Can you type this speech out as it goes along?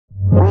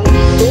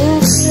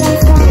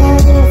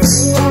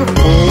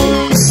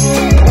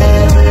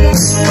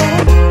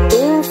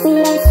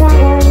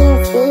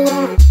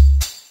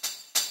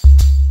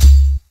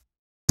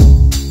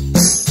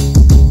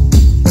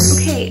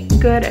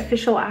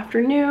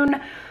afternoon,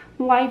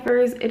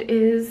 lifers. It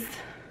is,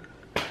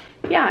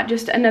 yeah,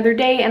 just another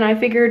day, and I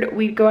figured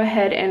we'd go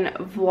ahead and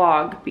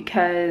vlog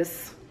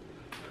because,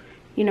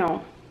 you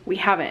know, we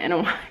haven't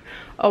in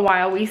a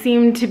while. We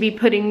seem to be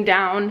putting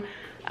down,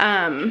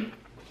 I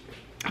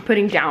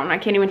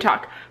can't even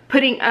talk,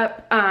 putting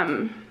up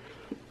a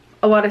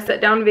lot of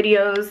sit down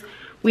videos.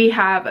 We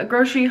have a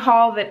grocery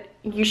haul that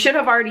you should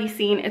have already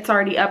seen. It's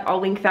already up. I'll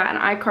link that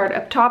in iCard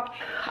up top.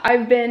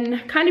 I've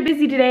been kind of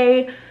busy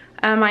today.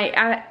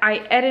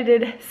 I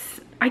edited,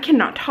 I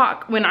cannot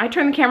talk. When I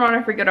turn the camera on,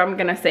 I forget what I'm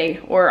gonna say,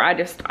 or I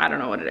don't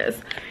know what it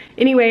is.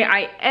 Anyway,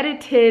 I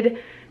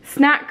edited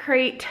Snack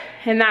Crate,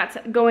 and that's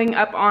going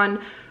up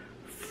on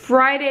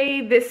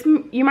Friday.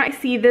 You might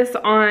see this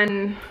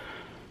on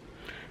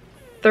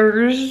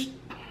Thursday?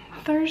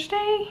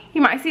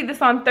 You might see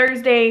this on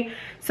Thursday.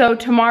 So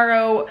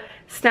tomorrow,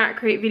 Snack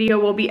Crate video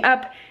will be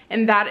up,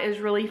 and that is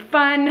really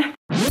fun.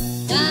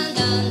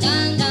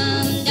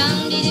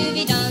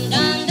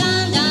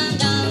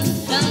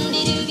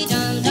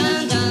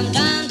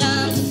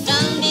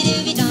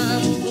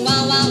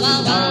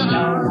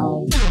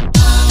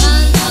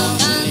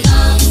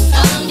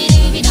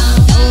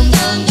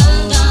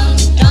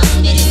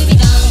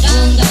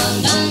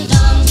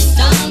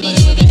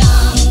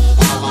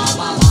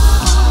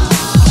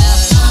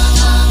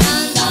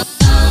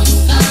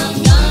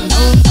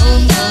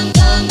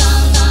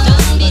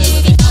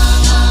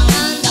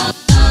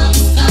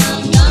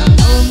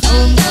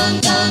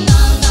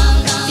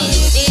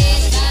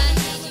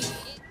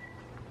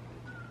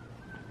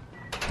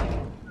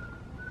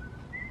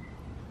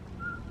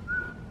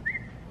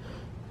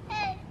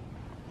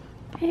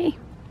 Hey.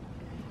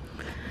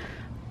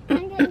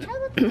 I'm getting in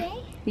trouble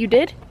today. You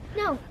did?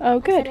 No. Oh,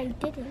 good. I said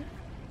I didn't.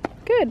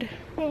 Good.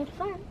 I had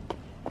fun.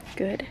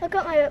 Good. Look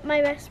what my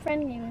best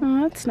friend gave me.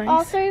 Oh, that's nice.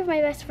 All three of my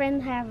best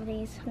friends have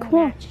these.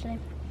 Cool. Actually.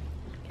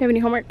 You have any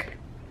homework?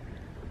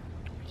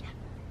 Yeah.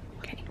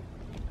 Okay.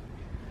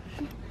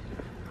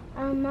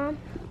 Mom.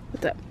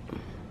 What's up?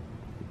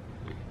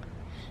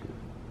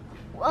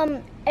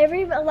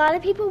 A lot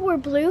of people were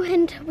blue,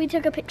 and we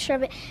took a picture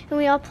of it, and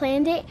we all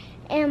planned it,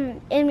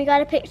 and we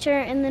got a picture,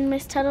 and then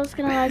Miss Tuttle's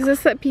gonna like. Is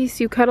this that piece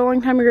you cut a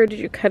long time ago, or did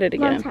you cut it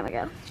again? Long time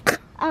ago.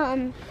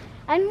 I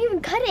didn't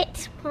even cut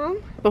it,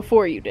 Mom.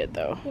 Before you did,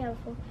 though. Yeah,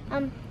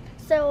 before.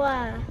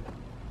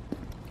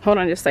 Hold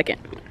on just a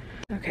second.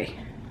 Okay.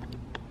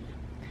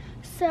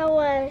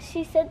 So,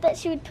 she said that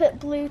she would put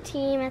blue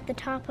team at the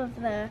top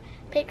of the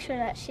picture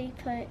that she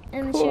put,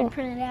 and then she Cool. would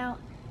print it out.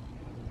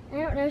 I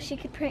don't know, she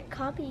could print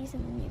copies,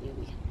 and then maybe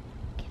we can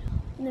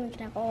and then we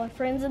can have all our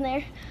friends in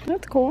there.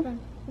 That's cool.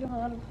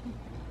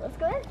 Let's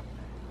go ahead.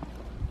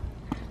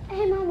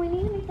 Hey, Mom, we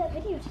need to make that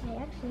video today,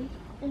 actually.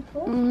 In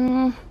full.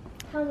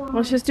 How long?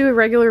 Let's just do a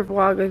regular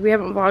vlog. Like, we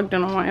haven't vlogged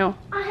in a while.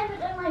 I haven't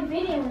done my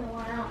video in a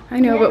while. I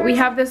know, but we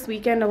have this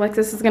weekend.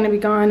 Alexis is going to be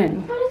gone,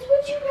 and... But it's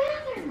Would You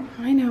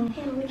Rather. I know.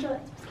 Hey, we do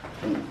it.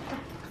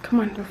 Come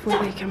on, before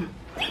we wake him.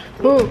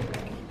 Ooh.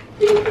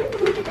 I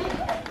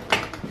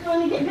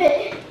want to get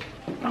bit.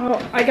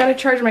 Oh, I gotta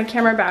charge my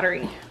camera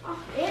battery. Oh,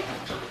 yeah.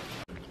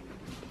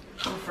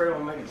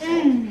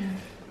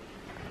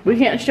 We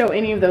can't show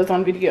any of those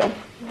on video.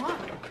 What?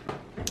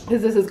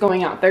 Because this is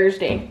going out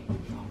Thursday.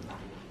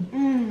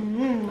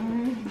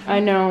 I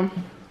know.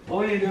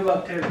 What do you do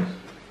about terrorists?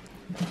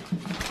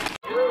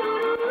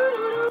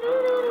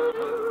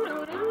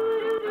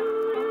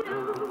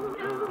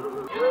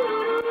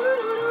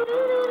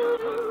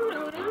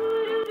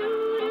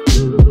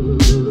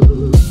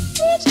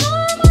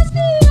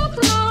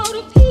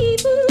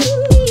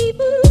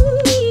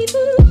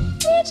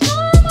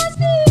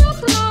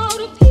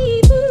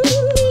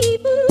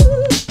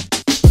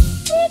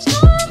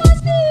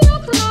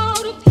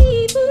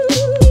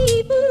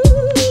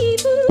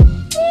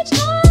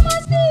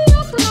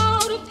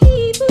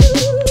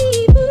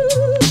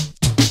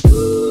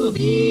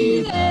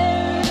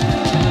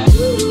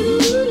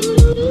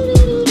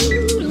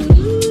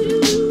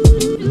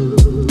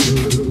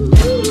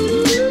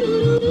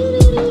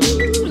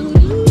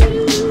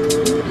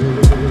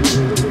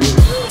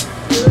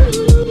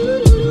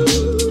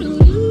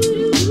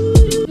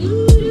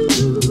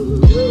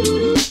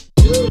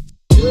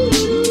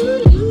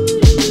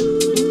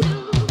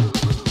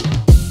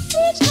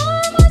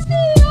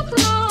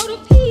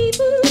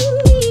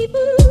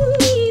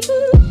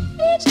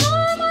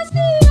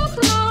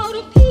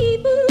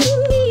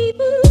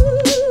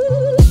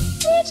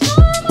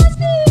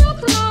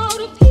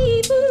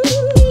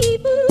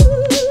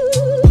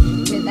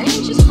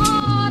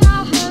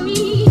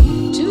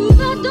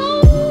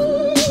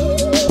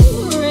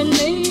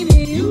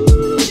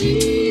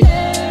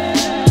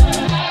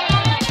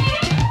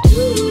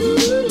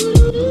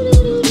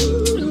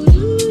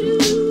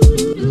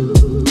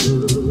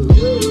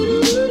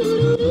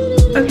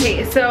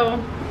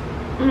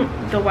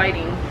 the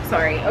lighting,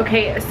 sorry.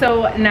 Okay,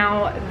 so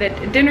now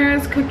that dinner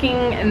is cooking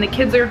and the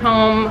kids are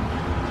home,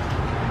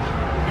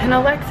 and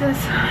Alexis,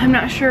 I'm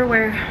not sure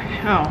where,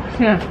 oh,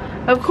 yeah,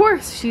 of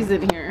course she's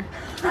in here.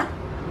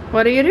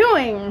 What are you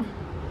doing?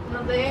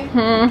 Nothing.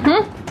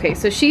 Okay,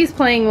 so she's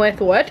playing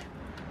with what?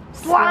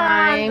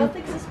 Slime.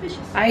 Nothing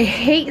suspicious. I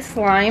hate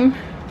slime.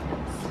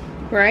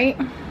 Right?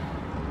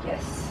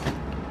 Yes.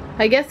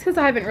 I guess because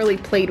I haven't really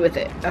played with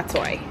it. That's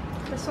why.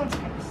 This one's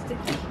kind of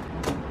sticky.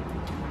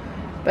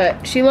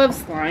 But she loves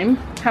slime.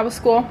 How was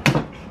school?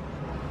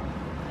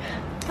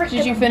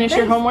 Did you finish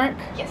your homework?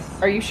 Yes.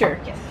 Are you sure?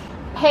 Yes.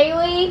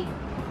 Haley?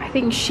 I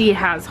think she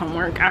has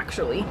homework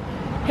actually.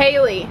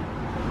 Haley,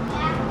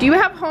 do you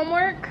have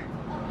homework?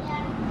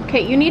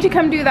 Okay, you need to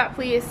come do that,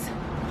 please.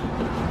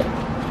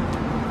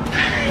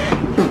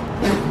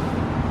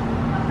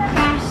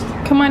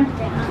 Come on.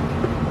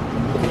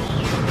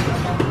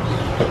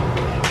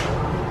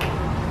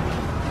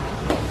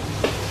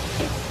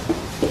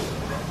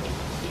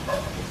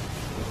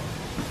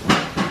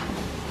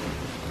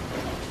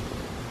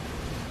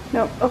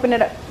 No, open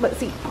it up. Let's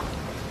see.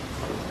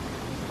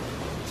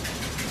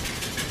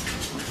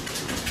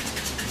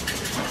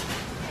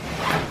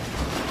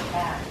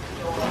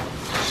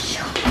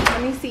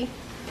 Let me see.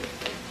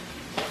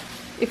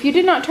 If you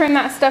did not turn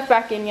that stuff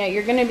back in yet,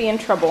 you're gonna be in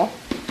trouble.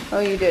 Oh,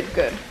 you did.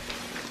 Good.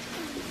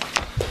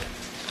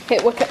 Okay,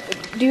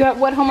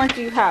 what homework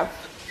do you have?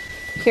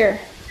 Here.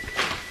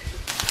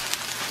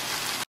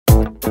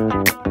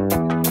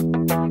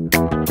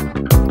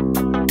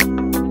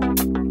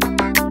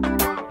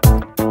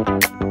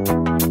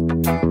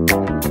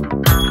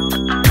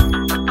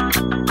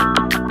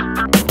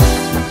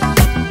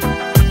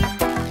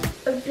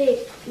 A big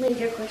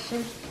major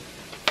question.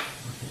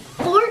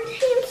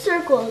 14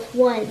 circles.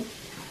 1,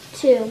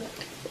 2,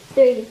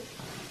 3,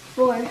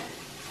 4,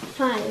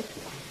 5,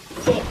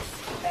 6,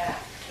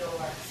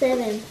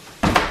 7,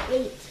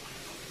 8,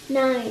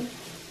 9,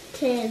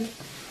 10,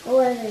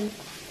 11,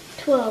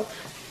 12,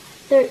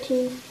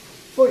 13,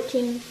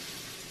 14,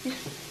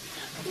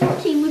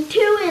 14 with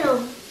 2 in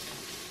them.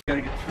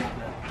 Gotta get through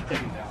that.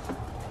 Take it down.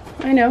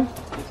 I know.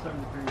 It's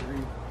starting to turn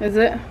green. Is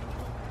it?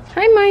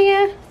 Hi,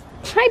 Maya.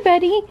 Hi,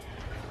 buddy.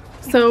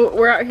 So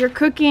we're out here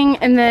cooking,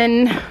 and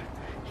then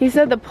he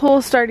said the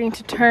pool's starting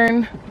to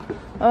turn.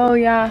 Oh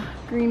yeah,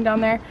 green down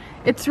there.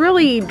 It's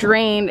really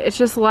drained. It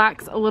just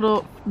lacks a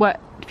little, what,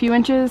 a few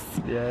inches?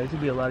 Yeah, it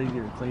could be a lot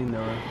easier to clean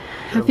though.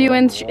 A few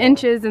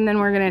inches, and then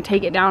we're gonna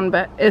take it down.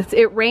 But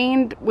it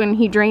rained when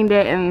he drained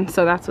it, and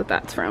so that's what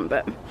that's from.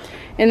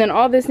 And then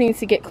all this needs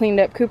to get cleaned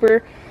up.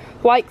 Cooper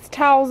likes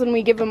towels, and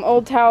we give him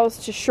old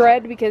towels to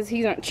shred because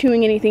he's not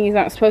chewing anything he's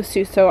not supposed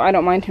to, so I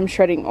don't mind him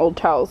shredding old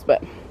towels.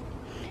 But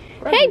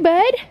hey,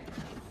 bud.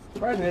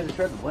 Surprised we had to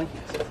shred the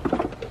blankets.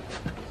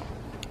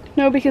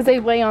 No, because they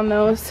lay on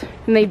those,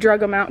 and they drug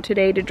them out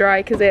today to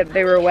dry because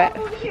they were wet.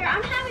 Over here,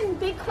 I'm having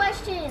big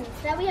questions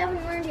that we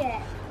haven't learned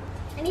yet.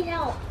 I need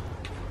help.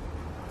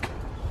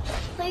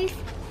 Please.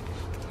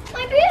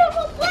 My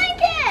beautiful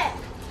blanket!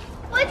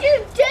 What'd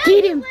you do,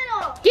 Get him!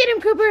 little Get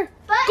him, Cooper!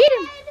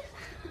 butthead?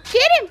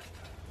 Get him!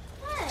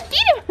 What?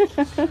 Get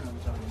him!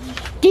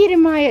 Get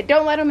him, Maya!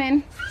 Don't let him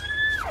in.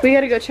 We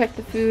gotta go check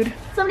the food.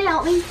 Somebody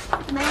help me.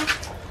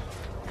 Matt.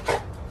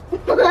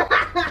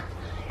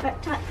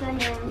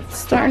 It's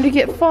starting to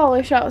get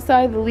fallish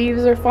outside. The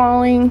leaves are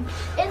falling.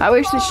 I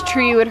wish this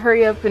tree would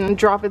hurry up and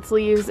drop its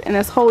leaves, and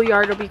this whole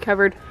yard will be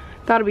covered.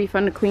 That'll be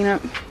fun to clean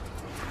up.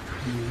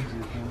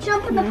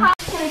 Jump in the pot.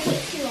 It's gonna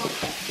take too long.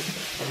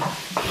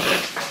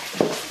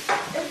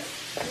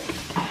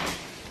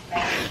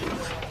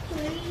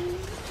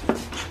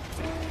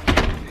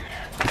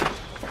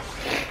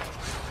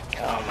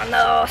 Oh, my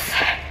nose.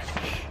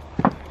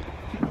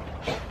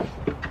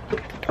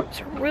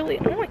 It's really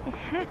annoying.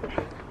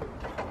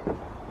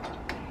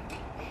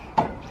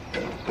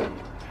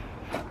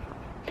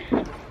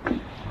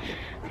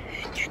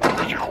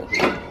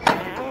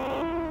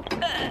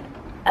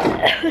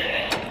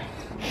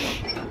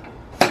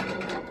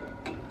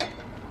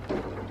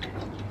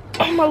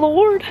 Oh my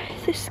lord,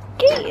 this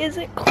gate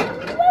isn't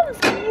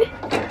closing.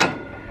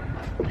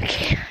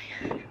 Okay,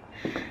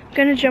 I'm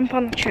gonna jump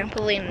on the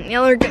trampoline and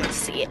y'all are gonna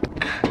see it.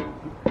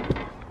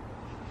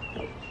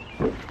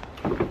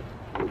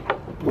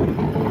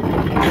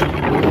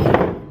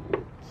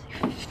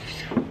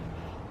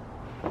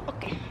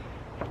 Okay.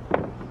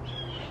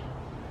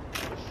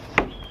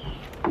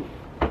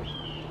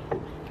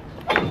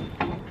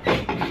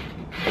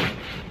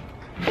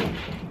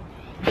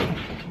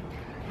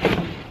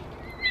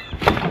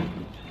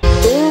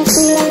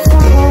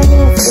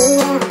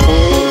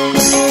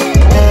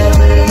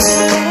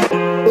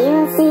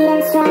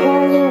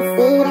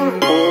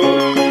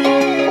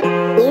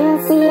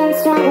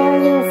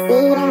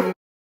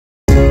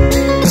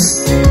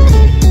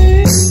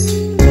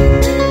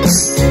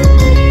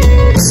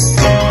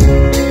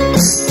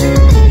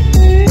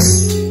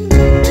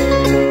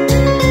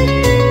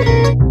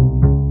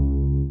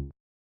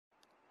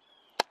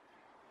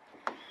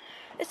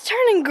 It's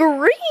turning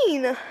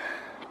green.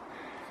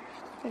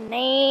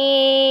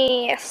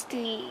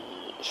 Nasty.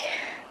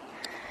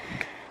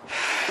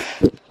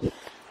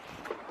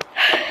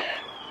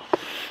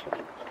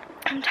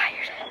 I'm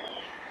tired.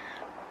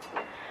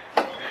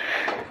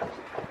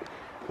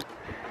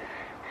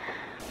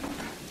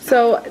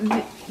 So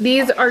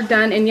these are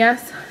done, and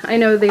yes, I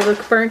know they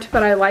look burnt,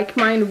 but I like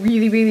mine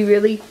really, really,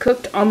 really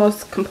cooked,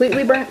 almost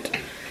completely burnt.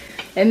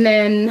 And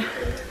then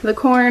the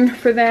corn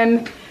for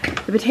them,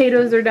 the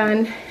potatoes are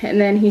done,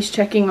 and then he's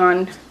checking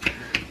on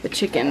the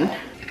chicken.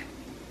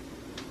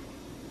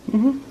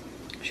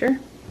 Sure.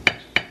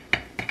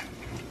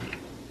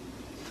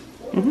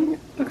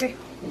 Okay.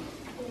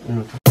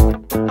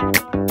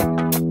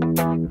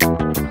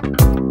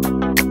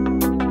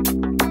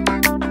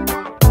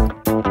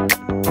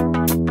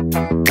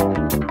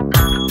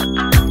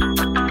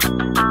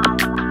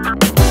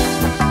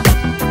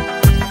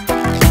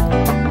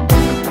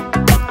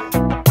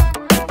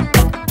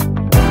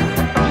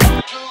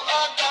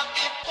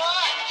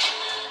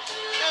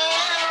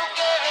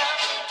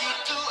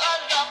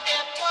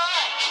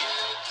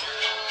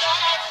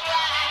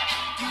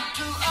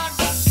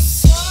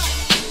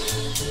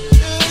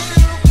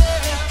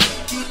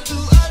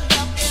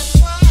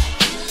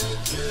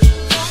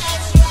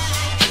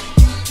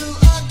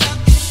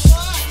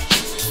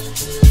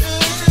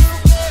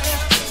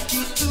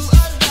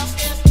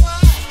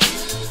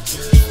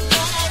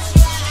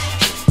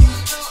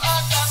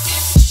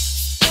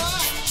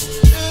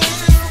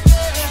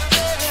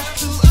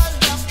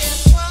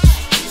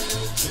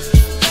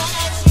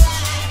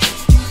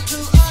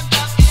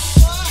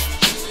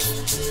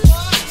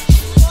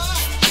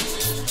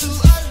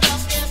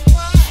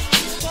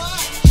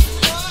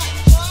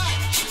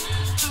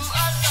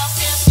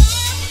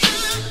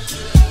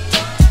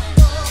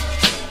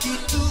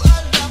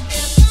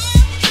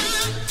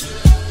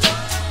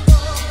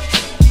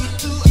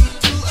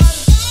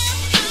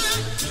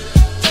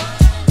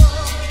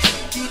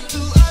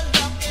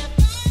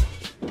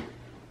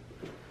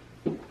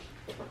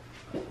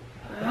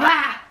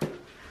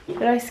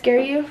 Did I scare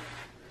you?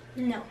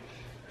 No.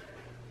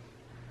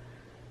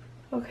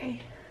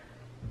 Okay.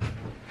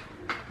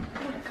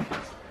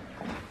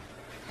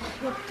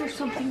 Look, there's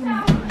something in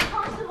my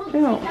eye.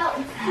 No.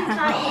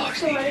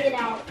 It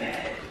out.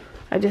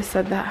 I just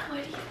said that.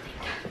 What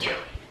do you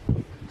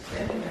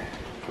think I'm doing?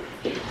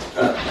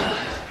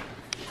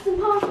 It's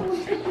impossible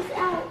to get this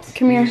out.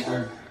 Come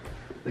here.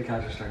 The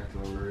cats are starting to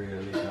over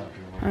really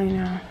comfortable. I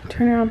know.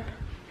 Turn around.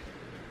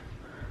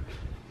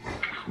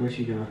 Where's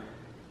she going?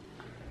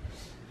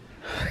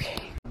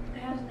 Okay.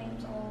 It has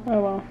names all.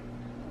 Oh well.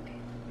 Okay.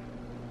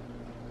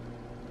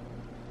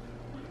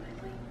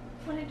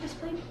 What did I just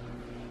play?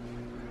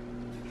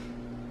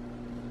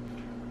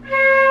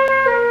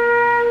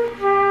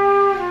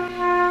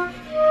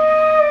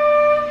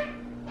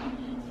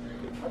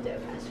 I'll do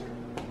it faster.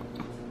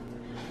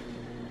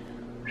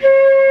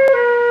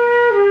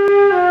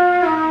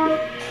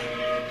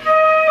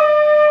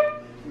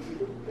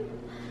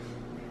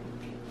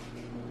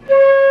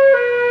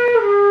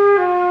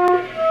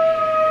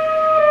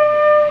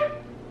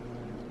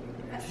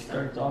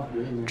 Starts off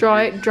good. And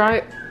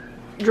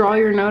Draw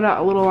your note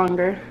out a little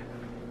longer.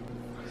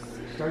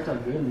 starts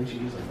off good and then she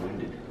gets like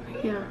winded.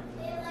 Yeah.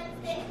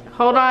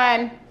 Hold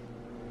on.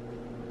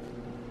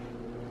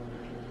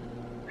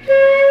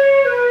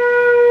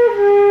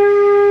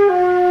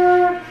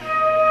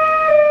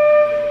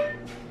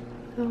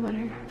 Feel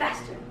better.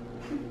 Faster.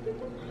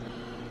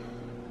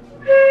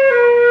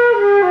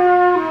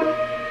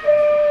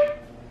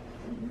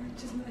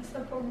 Just messed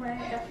up on my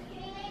head.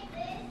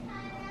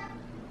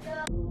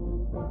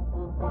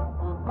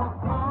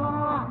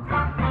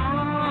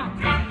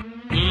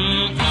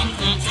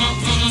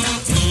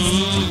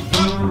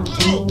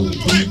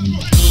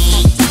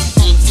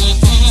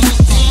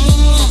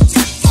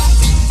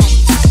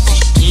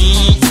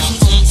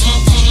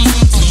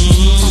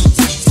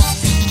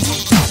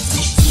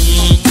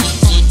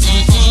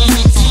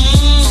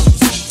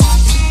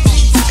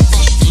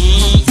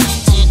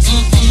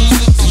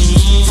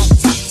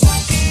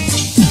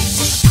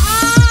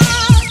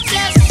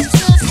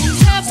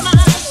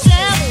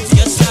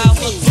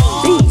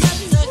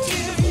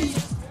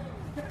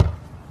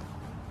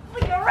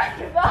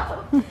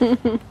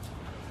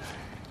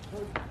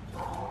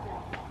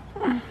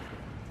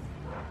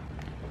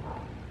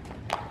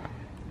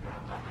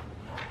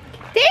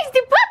 There's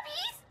the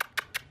puppies!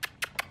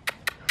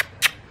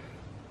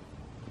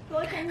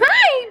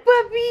 Hi,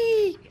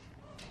 puppy!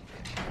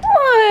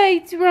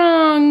 What's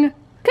wrong?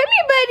 Come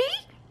here, buddy!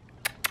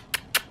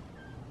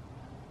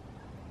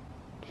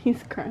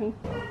 He's crying.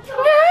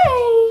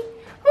 Hi!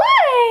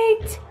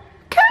 What?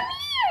 Come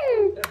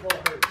here!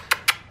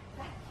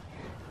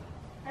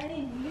 I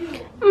need you.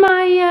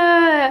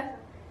 Maya!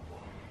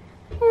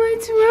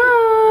 What's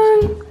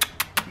wrong?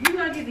 You're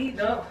not getting eaten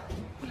up.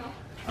 No.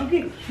 I'm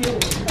getting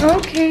killed.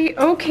 Okay.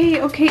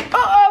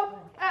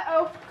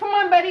 Uh-oh. Come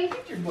on, buddy.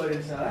 Get your butt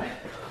inside.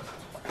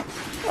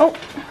 Oh.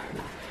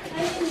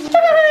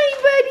 Hi,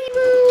 buddy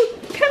boo.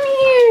 Come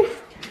here.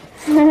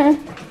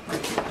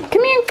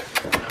 Come here.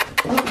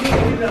 I'm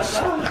getting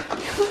outside.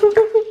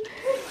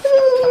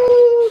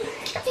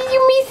 Did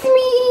you miss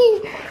me?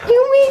 You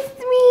missed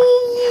me.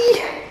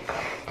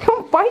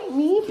 Don't bite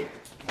me.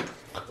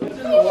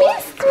 You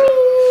missed me.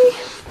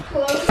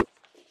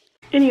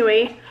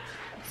 Anyway,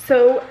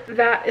 so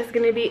that is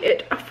going to be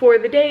it for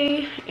the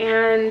day.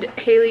 And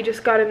Haley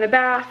just got in the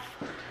bath.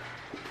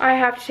 I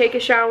have to take a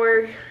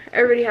shower.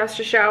 Everybody has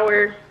to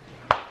shower.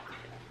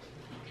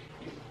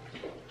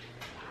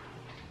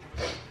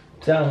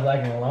 Sounds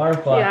like an alarm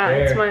clock. Yeah,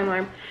 there. it's my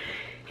alarm.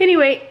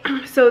 Anyway,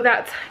 so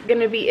that's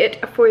gonna be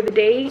it for the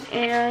day.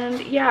 And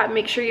yeah,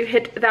 make sure you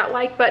hit that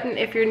like button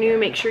if you're new.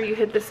 Make sure you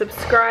hit the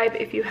subscribe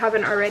if you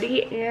haven't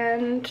already.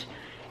 And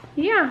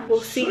yeah,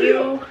 we'll see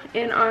you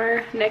in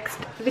our next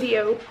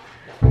video.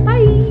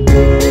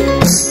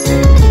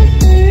 Bye.